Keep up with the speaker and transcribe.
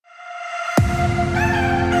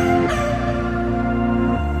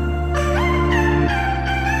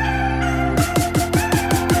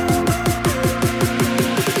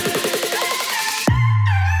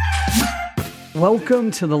Welcome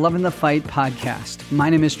to the Love in the Fight podcast. My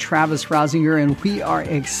name is Travis Rosinger, and we are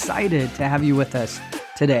excited to have you with us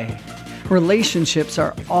today. Relationships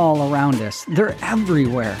are all around us. They're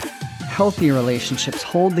everywhere. Healthy relationships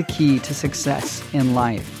hold the key to success in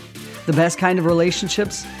life. The best kind of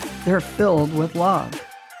relationships, they're filled with love.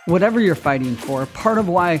 Whatever you're fighting for, part of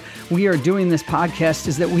why we are doing this podcast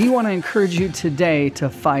is that we want to encourage you today to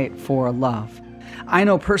fight for love. I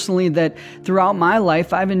know personally that throughout my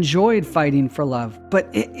life, I've enjoyed fighting for love, but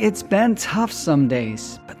it's been tough some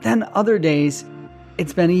days. But then other days,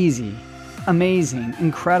 it's been easy, amazing,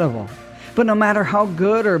 incredible. But no matter how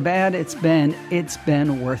good or bad it's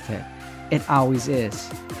been worth it. It always is.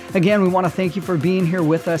 Again, we want to thank you for being here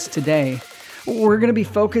with us today. We're going to be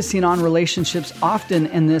focusing on relationships often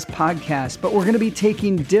in this podcast, but we're going to be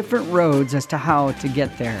taking different roads as to how to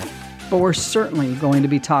get there. But we're certainly going to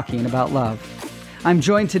be talking about love. I'm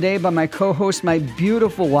joined today by my co-host, my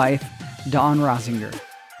beautiful wife, Dawn Rosinger.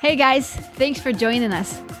 Hey guys, thanks for joining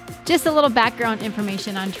us. Just a little background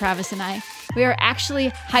information on Travis and I. We are actually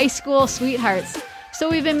high school sweethearts,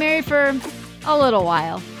 so we've been married for a little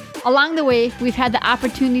while. Along the way, we've had the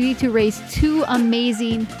opportunity to raise two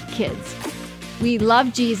amazing kids. We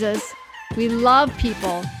love Jesus, we love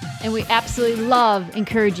people, and we absolutely love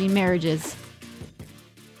encouraging marriages.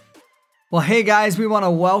 Well, hey guys, we want to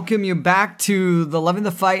welcome you back to the Love in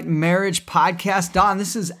the Fight Marriage Podcast. Dawn,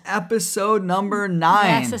 this is episode number 9.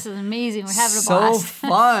 Yes, this is amazing. We're having a blast. So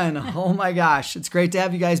fun. Oh my gosh, it's great to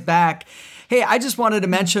have you guys back. Hey, I just wanted to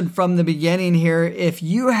mention from the beginning here, if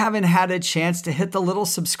you haven't had a chance to hit the little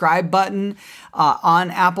subscribe button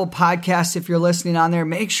on Apple Podcasts, if you're listening on there,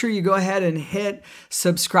 make sure you go ahead and hit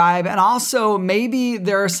subscribe. And also, maybe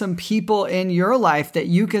there are some people in your life that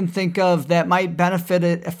you can think of that might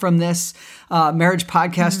benefit from this marriage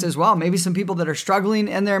podcast as well. Maybe some people that are struggling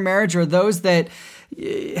in their marriage, or those that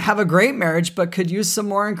have a great marriage but could use some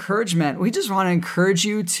more encouragement. We just want to encourage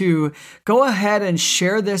you to go ahead and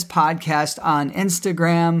share this podcast on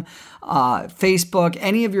Instagram, Facebook,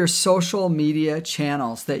 any of your social media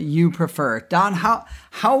channels that you prefer. Dawn,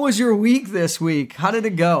 how was your week this week? How did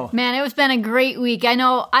it go? Man, it's been a great week. I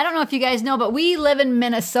don't know if you guys know, but we live in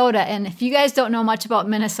Minnesota, and if you guys don't know much about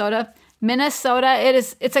Minnesota,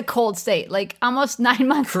 it's a cold state, like almost 9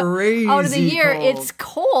 months out of the year. Cold. It's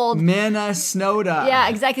cold. Minnesota. Yeah,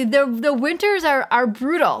 exactly. The winters are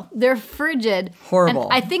brutal. They're frigid. Horrible.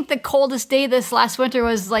 And I think the coldest day this last winter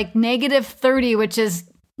was like -30, which is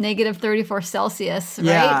 -34 Celsius, right?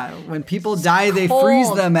 Yeah, when people die, they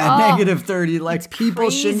freeze them at -30. Like,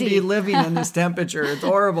 people shouldn't be living in this temperature. It's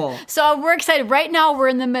horrible. So we're excited. Right now, we're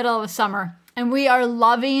in the middle of summer. And we are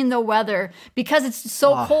loving the weather because it's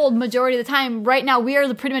so cold majority of the time. Right now, we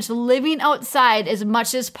are pretty much living outside as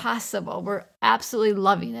much as possible. We're absolutely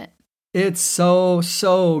loving it. It's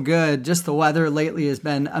so good. Just the weather lately has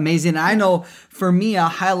been amazing. I know for me, a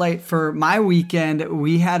highlight for my weekend,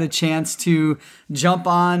 we had a chance to jump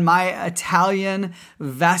on my Italian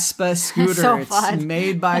Vespa scooter. So fun. It's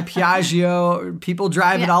made by Piaggio. People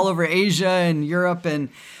drive it all over Asia and Europe,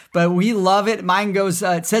 but we love it. Mine goes,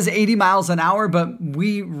 it says 80 miles an hour, but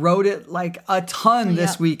we rode it like a ton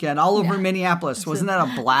this weekend, all over Minneapolis. Wasn't that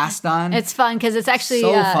a blast, on? It's fun because it's actually,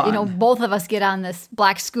 both of us get on this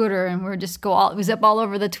black scooter and we zip all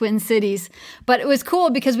over the Twin Cities. But it was cool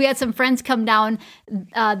because we had some friends come down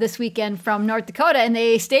this weekend from North Dakota, and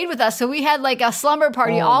they stayed with us. So we had like a slumber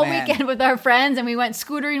party all weekend with our friends, and we went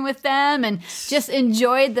scootering with them and just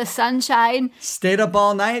enjoyed the sunshine. Stayed up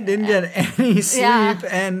all night, didn't get any sleep,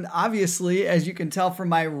 and obviously, as you can tell from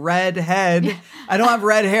my red head, I don't have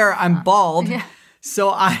red hair, I'm bald. Yeah.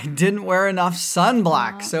 So I didn't wear enough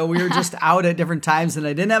sunblock. So we were just out at different times, and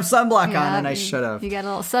I didn't have sunblock on, and I should have. You got a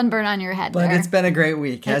little sunburn on your head. But it's been a great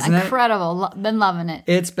week, hasn't it? Incredible. Been loving it.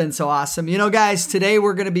 It's been so awesome. You know, guys, today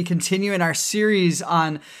we're going to be continuing our series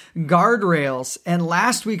on guardrails. And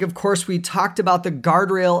last week, of course, we talked about the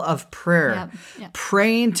guardrail of prayer. Yep.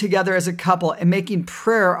 Praying together as a couple and making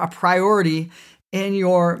prayer a priority in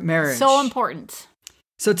your marriage. So important.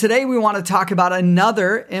 So today we want to talk about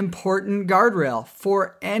another important guardrail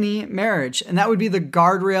for any marriage, and that would be the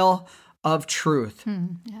guardrail of truth.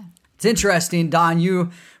 It's interesting, Dawn,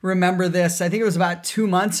 you remember this. I think it was about 2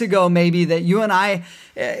 months ago maybe that you and I,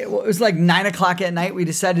 it was like 9 o'clock at night, we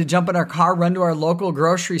decided to jump in our car, run to our local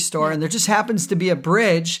grocery store, and there just happens to be a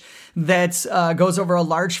bridge that goes over a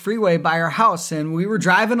large freeway by our house. And we were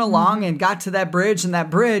driving along and got to that bridge, and that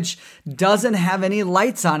bridge doesn't have any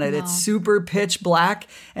lights on it. No. It's super pitch black,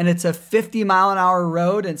 and it's a 50-mile-an-hour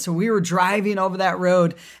road. And so we were driving over that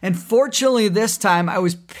road. And fortunately, this time I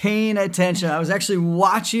was paying attention. I was actually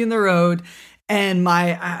watching the road, and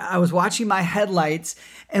I was watching my headlights,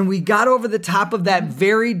 And we got over the top of that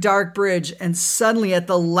very dark bridge, and suddenly at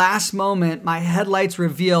the last moment, my headlights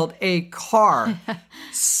revealed a car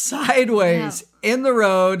sideways in the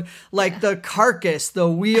road, like the carcass, the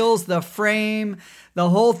wheels, the frame, the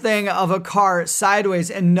whole thing of a car sideways,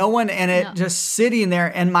 and no one in it, just sitting there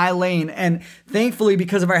in my lane. And thankfully,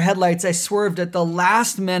 because of our headlights, I swerved at the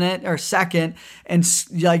last minute or second and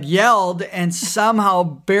yelled and somehow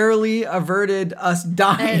barely averted us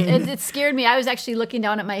dying. It scared me. I was actually looking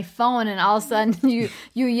down at my phone, and all of a sudden you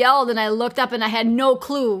yelled, and I looked up, and I had no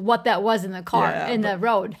clue what that was in the car, the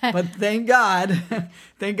road. But thank God,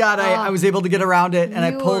 I was able to get around it, and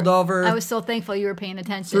I pulled over. I was so thankful you were paying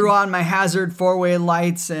attention. Threw on my hazard four-way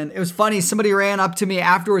lights, and it was funny. Somebody ran up to me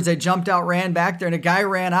afterwards. I jumped out, ran back there, and a guy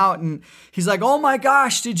ran out, and he's like, "Oh my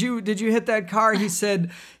gosh, did you hit that car?" He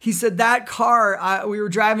said that car. We were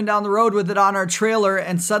driving down the road with it on our trailer,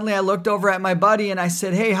 and suddenly I looked over at my buddy and I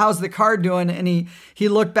said, "Hey, how's the car doing?" And he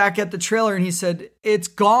looked back at the trailer and he said, "It's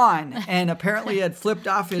gone." And apparently it had flipped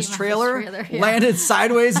off his trailer, landed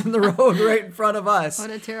sideways in the road right in front of us.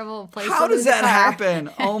 What a terrible place. How does that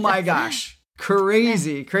happen? Oh my gosh.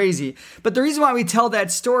 Crazy. But the reason why we tell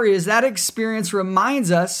that story is that experience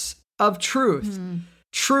reminds us of truth.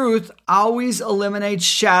 Truth always eliminates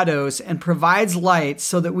shadows and provides light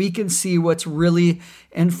so that we can see what's really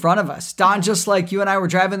in front of us. Don, just like you and I were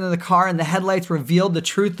driving in the car and the headlights revealed the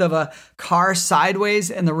truth of a car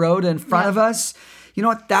sideways in the road in front of us. You know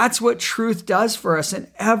what? That's what truth does for us.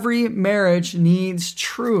 And every marriage needs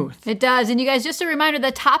truth. It does. And you guys, just a reminder,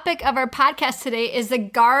 the topic of our podcast today is the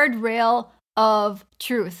guardrail of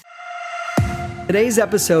truth. Today's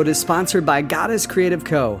episode is sponsored by Goddess Creative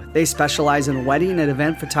Co. They specialize in wedding and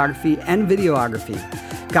event photography and videography.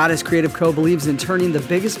 Goddess Creative Co. believes in turning the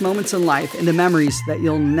biggest moments in life into memories that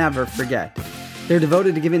you'll never forget. They're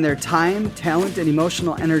devoted to giving their time, talent, and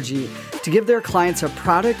emotional energy to give their clients a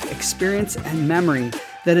product, experience, and memory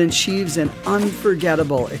that achieves an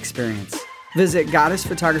unforgettable experience. Visit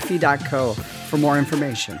goddessphotography.co for more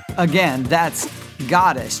information. Again, that's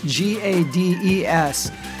Goddess,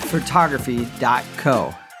 G-A-D-E-S,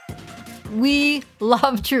 photography.co. We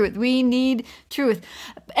love truth. We need truth.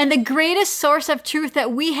 And the greatest source of truth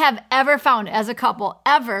that we have ever found as a couple,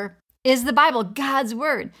 ever, is the Bible, God's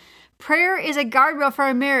Word. Prayer is a guardrail for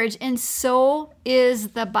our marriage, and so is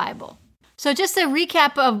the Bible. So just a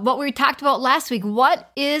recap of what we talked about last week.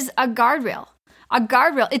 What is a guardrail? A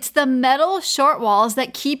guardrail, it's the metal short walls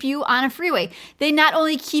that keep you on a freeway. They not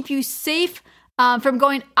only keep you safe from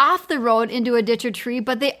going off the road into a ditch or tree,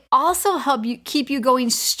 but they also help you keep you going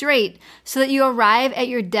straight so that you arrive at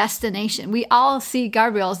your destination. We all see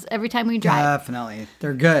guardrails every time we drive. Definitely.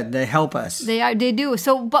 They're good. They help us. They do.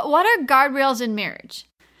 So, but what are guardrails in marriage?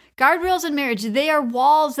 Guardrails in marriage, they are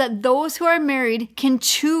walls that those who are married can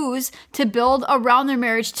choose to build around their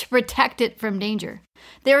marriage to protect it from danger.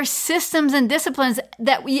 There are systems and disciplines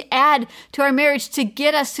that we add to our marriage to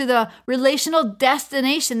get us to the relational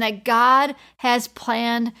destination that God has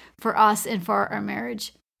planned for us and for our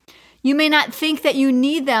marriage. You may not think that you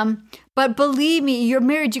need them, but believe me, your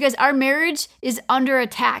marriage, you guys, our marriage is under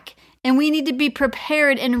attack, and we need to be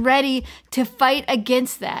prepared and ready to fight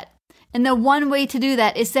against that. And the one way to do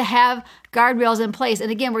that is to have guardrails in place.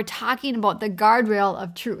 And again, we're talking about the guardrail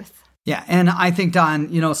of truth. Yeah, and I think,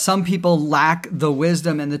 Don, some people lack the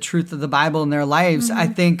wisdom and the truth of the Bible in their lives. I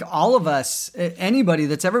think all of us, anybody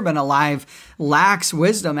that's ever been alive, lacks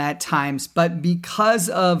wisdom at times. But because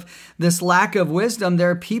of this lack of wisdom, there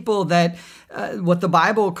are people that what the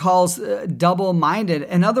Bible calls double-minded.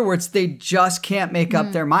 In other words, they just can't make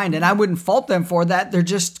up their mind. And I wouldn't fault them for that. They're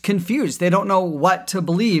just confused. They don't know what to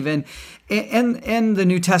believe. And in the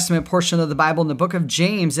New Testament portion of the Bible, in the book of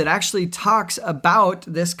James, it actually talks about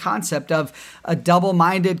this concept of a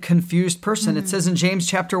double-minded, confused person. It says in James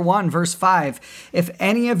chapter 1, verse 5, "If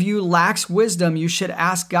any of you lacks wisdom, you should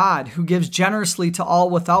ask God, who gives generously to all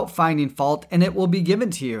without finding fault, and it will be given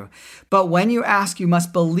to you. But when you ask, you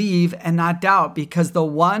must believe and not doubt, because the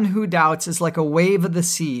one who doubts is like a wave of the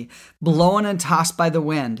sea, blown and tossed by the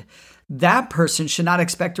wind. That person should not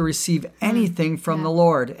expect to receive anything from the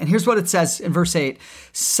Lord." And here's what it says in verse 8.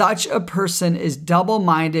 "Such a person is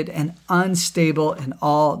double-minded and unstable in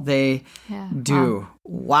all they do."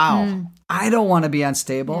 Wow. I don't want to be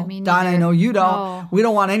unstable. Yeah, Don, I know you don't. No. We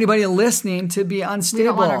don't want anybody listening to be unstable. We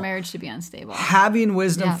don't want our marriage to be unstable. Having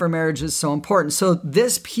wisdom for marriage is so important. So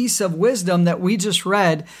this piece of wisdom that we just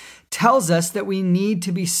read tells us that we need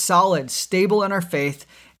to be solid, stable in our faith,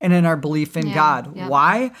 and in our belief in God. Yep.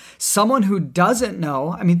 Why? Someone who doesn't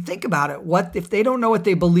know, think about it. What if they don't know what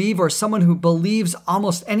they believe, or someone who believes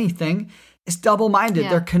almost anything is double-minded.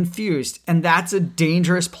 They're confused, and that's a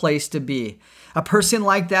dangerous place to be. A person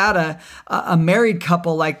like that, a married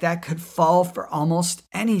couple like that could fall for almost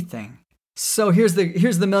anything. So here's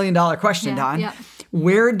the million-dollar question, Dawn. Yeah.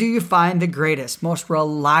 Where do you find the greatest, most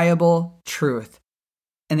reliable truth?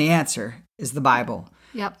 And the answer is the Bible.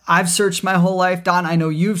 Yep. I've searched my whole life, Dawn. I know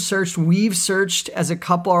you've searched. We've searched as a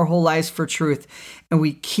couple our whole lives for truth. And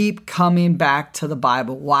we keep coming back to the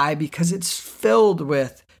Bible. Why? Because it's filled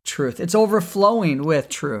with truth. It's overflowing with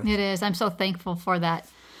truth. It is. I'm so thankful for that.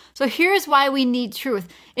 So here's why we need truth.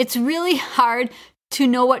 It's really hard to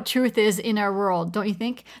know what truth is in our world, don't you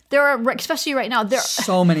think? There are, especially right now, there are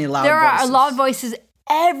so many loud there voices. are loud voices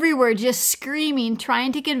everywhere just screaming,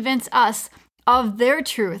 trying to convince us of their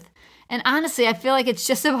truth. And honestly, I feel like it's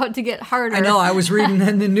just about to get harder. I know. I was reading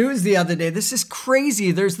in the news the other day. This is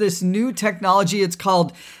crazy. There's this new technology. It's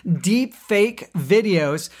called deep fake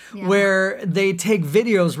videos, where they take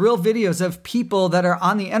videos, real videos of people that are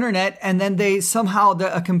on the internet, and then they somehow,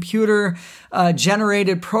 a computer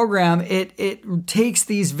generated program, it takes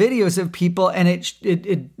these videos of people and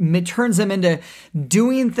it turns them into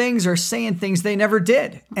doing things or saying things they never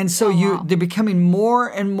did. And so they're becoming more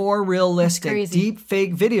and more realistic, deep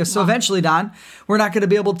fake videos. So eventually, Dawn, we're not going to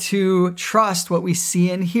be able to trust what we see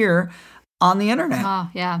and hear on the internet. Oh,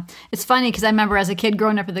 yeah. It's funny because I remember as a kid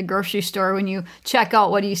growing up at the grocery store, when you check out,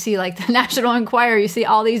 what do you see? Like the National Enquirer, you see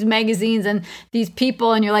all these magazines and these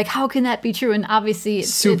people, and you're like, how can that be true? And obviously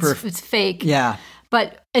it's fake. Yeah.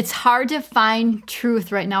 But it's hard to find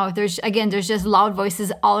truth right now. There's just loud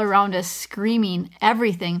voices all around us screaming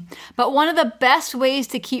everything. But one of the best ways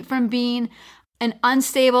to keep from being an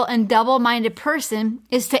unstable and double-minded person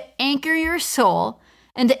is to anchor your soul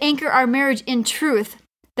and to anchor our marriage in truth,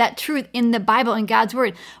 that truth in the Bible and God's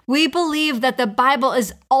Word. We believe that the Bible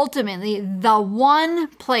is ultimately the one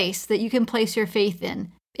place that you can place your faith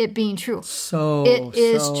in, it being true. It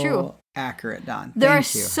is true. Accurate, Dawn. There are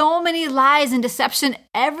so many lies and deception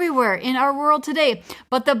everywhere in our world today,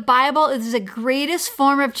 but the Bible is the greatest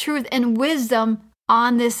form of truth and wisdom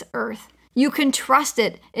on this earth. You can trust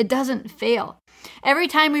it. It doesn't fail. Every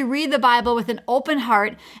time we read the Bible with an open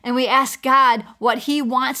heart and we ask God what He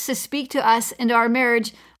wants to speak to us into our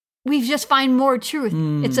marriage, we just find more truth.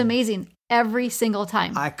 It's amazing every single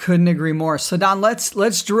time. I couldn't agree more. So Dawn,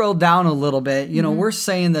 let's drill down a little bit. You know, we're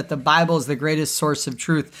saying that the Bible is the greatest source of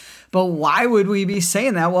truth, but why would we be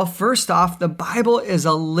saying that? Well, first off, the Bible is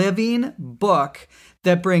a living book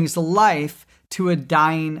that brings life to a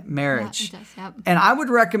dying marriage. Yeah, it does, yep. And I would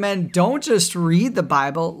recommend, don't just read the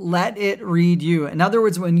Bible, let it read you. In other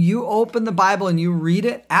words, when you open the Bible and you read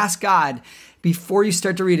it, ask God before you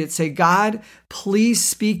start to read it. Say, God, please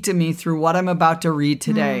speak to me through what I'm about to read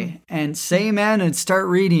today. And say amen and start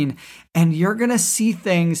reading. And you're going to see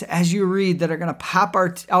things as you read that are going to pop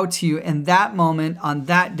out to you in that moment on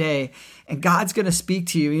that day. And God's going to speak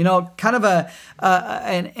to you. You know, kind of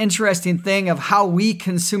an interesting thing of how we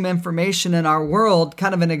consume information in our world,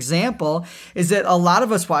 kind of an example, is that a lot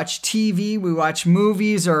of us watch TV, we watch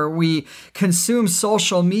movies, or we consume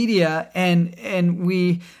social media, and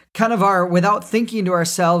we kind of are, without thinking to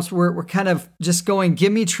ourselves, we're kind of just going,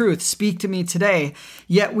 give me truth, speak to me today.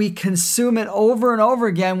 Yet we consume it over and over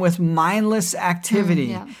again with mindless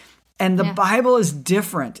activity. And the Bible is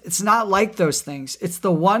different. It's not like those things. It's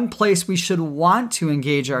the one place we should want to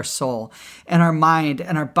engage our soul and our mind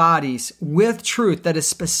and our bodies with truth that is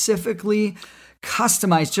specifically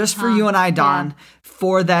customized just for you and I, Dawn,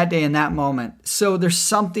 for that day and that moment. So there's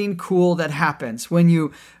something cool that happens when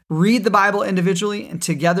you read the Bible individually and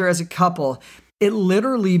together as a couple. It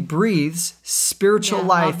literally breathes spiritual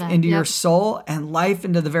life into your soul and life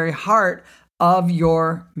into the very heart of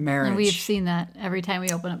your marriage. And we've seen that every time we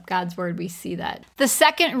open up God's Word, we see that. The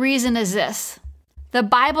second reason is this. The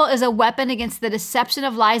Bible is a weapon against the deception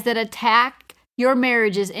of lies that attack your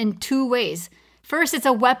marriages in two ways. First, it's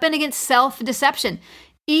a weapon against self-deception.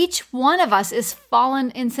 Each one of us is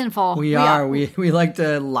fallen and sinful. We are. We like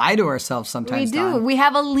to lie to ourselves sometimes. We do. Dawn. We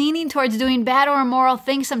have a leaning towards doing bad or immoral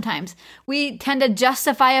things sometimes. We tend to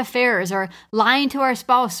justify affairs or lying to our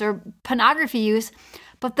spouse or pornography use.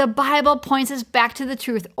 But the Bible points us back to the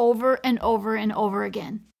truth over and over and over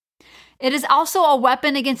again. It is also a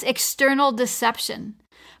weapon against external deception.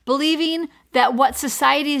 Believing that what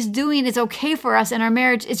society is doing is okay for us in our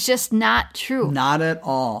marriage, it's just not true. Not at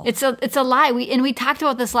all. It's a lie. We talked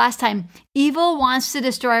about this last time. Evil wants to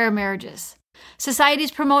destroy our marriages. Society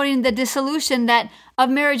is promoting the dissolution of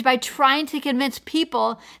marriage by trying to convince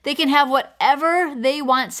people they can have whatever they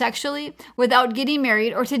want sexually without getting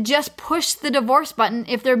married, or to just push the divorce button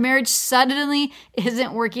if their marriage suddenly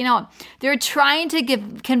isn't working out. They're trying to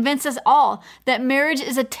convince us all that marriage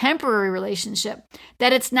is a temporary relationship,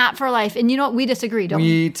 that it's not for life. And you know what? We disagree, don't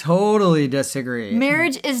we? We totally disagree.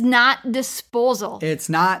 Marriage is not disposal. It's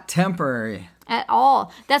not temporary at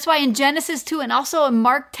all. That's why in Genesis 2 and also in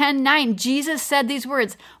Mark 10:9, Jesus said these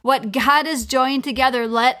words, "What God has joined together,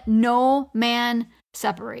 let no man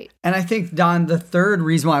separate." And I think, Don, the third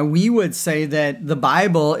reason why we would say that the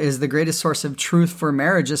Bible is the greatest source of truth for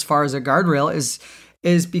marriage as far as a guardrail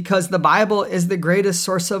is because the Bible is the greatest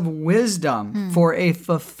source of wisdom for a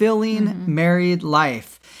fulfilling married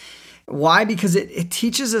life. Why? Because it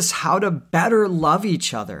teaches us how to better love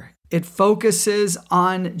each other. It focuses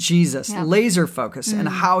on Jesus, laser focus, and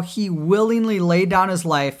how he willingly laid down his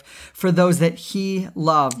life for those that he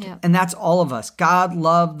loved. And that's all of us. God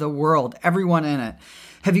loved the world, everyone in it.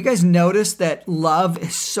 Have you guys noticed that love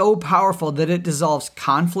is so powerful that it dissolves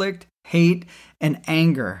conflict, hate, and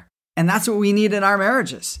anger? And that's what we need in our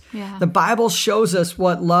marriages. Yeah. The Bible shows us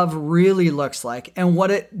what love really looks like and what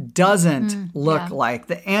it doesn't look like,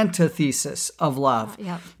 the antithesis of love.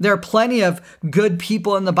 There are plenty of good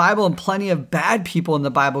people in the Bible and plenty of bad people in the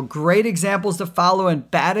Bible, great examples to follow and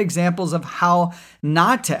bad examples of how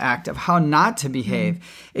not to act, of how not to behave.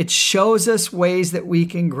 It shows us ways that we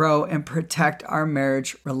can grow and protect our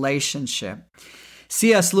marriage relationship.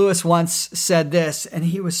 C.S. Lewis once said this, and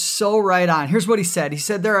he was so right on. Here's what he said. He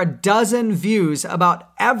said, "There are a dozen views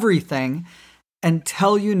about everything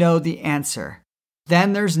until you know the answer.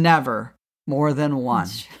 Then there's never more than one."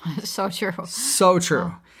 So true. So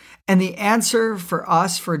true. And the answer for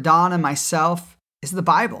us, for Dawn and myself, is the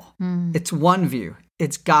Bible. It's one view.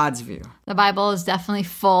 It's God's view. The Bible is definitely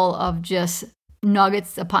full of just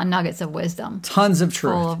nuggets upon nuggets of wisdom. Tons of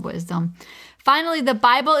truth. Full of wisdom. Finally, the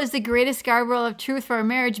Bible is the greatest guardrail of truth for a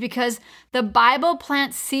marriage because the Bible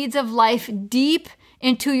plants seeds of life deep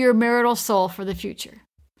into your marital soul for the future.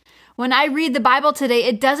 When I read the Bible today,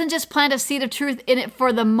 it doesn't just plant a seed of truth in it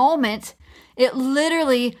for the moment. It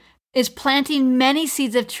literally is planting many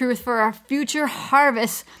seeds of truth for our future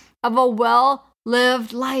harvest of a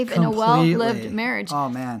well-lived life and a well-lived marriage. Oh,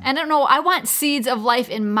 man. And I don't know, I want seeds of life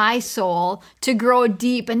in my soul to grow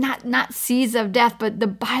deep and not seeds of death, but the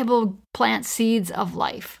Bible plants seeds of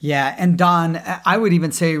life. Yeah. And Don, I would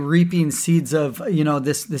even say reaping seeds of,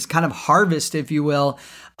 this kind of harvest, if you will,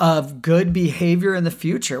 of good behavior in the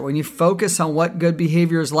future. When you focus on what good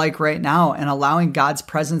behavior is like right now and allowing God's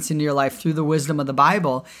presence into your life through the wisdom of the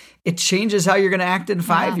Bible, it changes how you're going to act in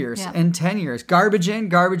 5 years, in 10 years. Garbage in,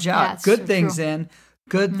 garbage out. Good things in,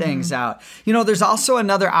 good things out. There's also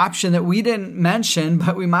another option that we didn't mention,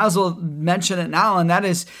 but we might as well mention it now, and that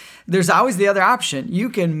is there's always the other option. You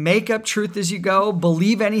can make up truth as you go,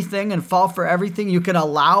 believe anything and fall for everything. You can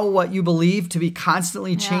allow what you believe to be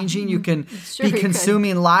constantly changing. You can be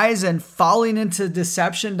consuming lies and falling into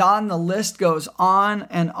deception. Don, the list goes on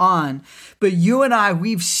and on. But you and I,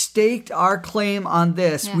 we've staked our claim on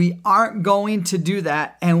this. Yeah. We aren't going to do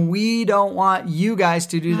that, and we don't want you guys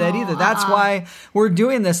to do that either. That's why we're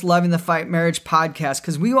doing this Loving the Fight Marriage podcast,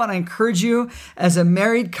 because we want to encourage you as a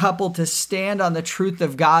married couple to stand on the truth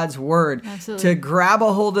of God's word, to grab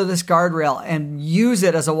a hold of this guardrail and use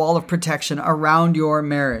it as a wall of protection around your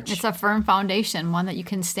marriage. It's a firm foundation, one that you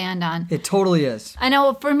can stand on. It totally is. I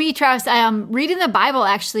know for me, Travis, reading the Bible,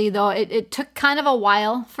 actually, though, it took kind of a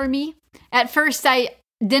while for me. At first, I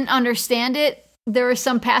didn't understand it. There were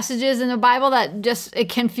some passages in the Bible that it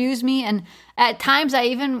confused me. And at times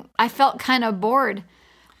I felt kind of bored.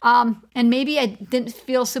 And maybe I didn't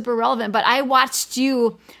feel super relevant, but I watched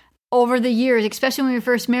you over the years, especially when we were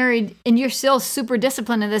first married, and you're still super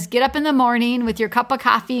disciplined in this. Get up in the morning with your cup of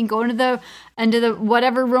coffee and go into the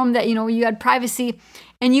whatever room that, you had privacy,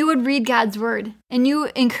 and you would read God's word, and you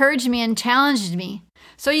encouraged me and challenged me.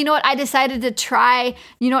 So you know what? I decided to try,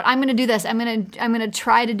 I'm going to do this. I'm going to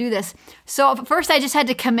try to do this. So first I just had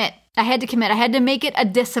to commit. I had to make it a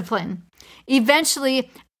discipline. Eventually,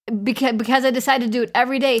 because I decided to do it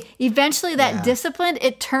every day, eventually that discipline,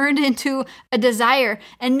 it turned into a desire.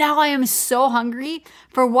 And now I am so hungry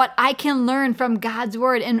for what I can learn from God's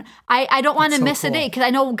word. And I don't want to miss a day, because I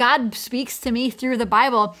know God speaks to me through the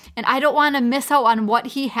Bible, and I don't want to miss out on what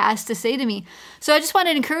he has to say to me. So I just want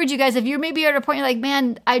to encourage you guys, if you're maybe at a point you're like,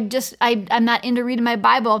 man, I'm not into reading my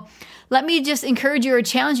Bible, let me just encourage you or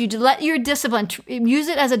challenge you to let your discipline, use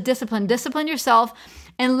it as a discipline yourself,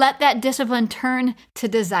 and let that discipline turn to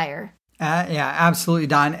desire. Yeah, absolutely,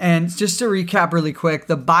 Don. And just to recap really quick,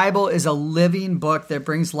 the Bible is a living book that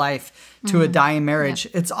brings life to a dying marriage.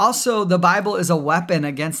 It's also, the Bible is a weapon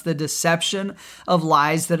against the deception of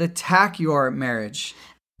lies that attack your marriage.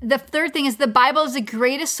 The third thing is the Bible is the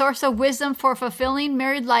greatest source of wisdom for fulfilling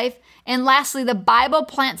married life. And lastly, the Bible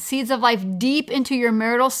plants seeds of life deep into your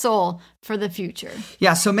marital soul for the future.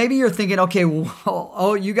 Yeah, so maybe you're thinking, okay,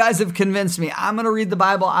 well, you guys have convinced me. I'm going to read the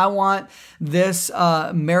Bible. I want this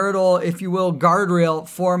marital, if you will, guardrail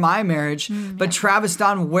for my marriage. But Travis,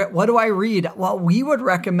 Don, what do I read? Well, we would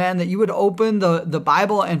recommend that you would open the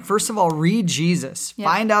Bible and first of all, read Jesus. Yep.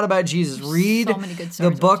 Find out about Jesus. Read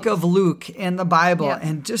the book of Luke in the Bible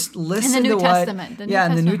and just listen to what...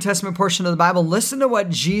 in the New Testament portion of the Bible, listen to what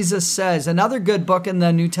Jesus says. Another good book in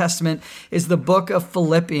the New Testament is the book of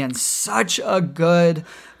Philippians. Such a good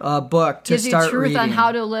book to start reading. Gives you truth on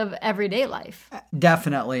how to live everyday life.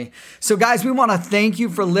 Definitely. So guys, we want to thank you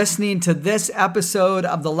for listening to this episode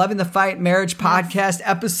of the Loving the Fight Marriage Podcast,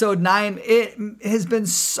 episode 9. It has been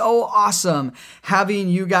so awesome having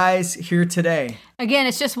you guys here today. Again,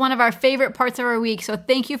 it's just one of our favorite parts of our week. So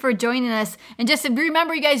thank you for joining us. And just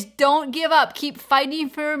remember, you guys, don't give up. Keep fighting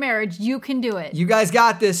for your marriage. You can do it. You guys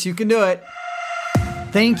got this. You can do it.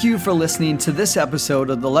 Thank you for listening to this episode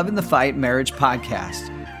of the Loving the Fight Marriage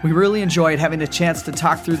Podcast. We really enjoyed having a chance to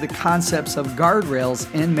talk through the concepts of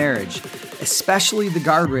guardrails in marriage, especially the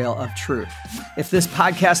guardrail of truth. If this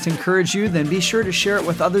podcast encouraged you, then be sure to share it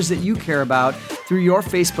with others that you care about through your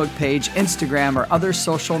Facebook page, Instagram, or other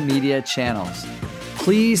social media channels.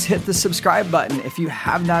 Please hit the subscribe button if you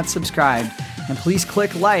have not subscribed, and please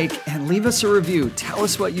click like and leave us a review. Tell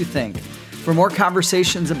us what you think. For more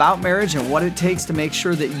conversations about marriage and what it takes to make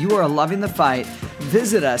sure that you are loving the fight,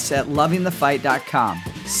 visit us at lovingthefight.com.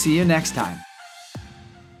 See you next time.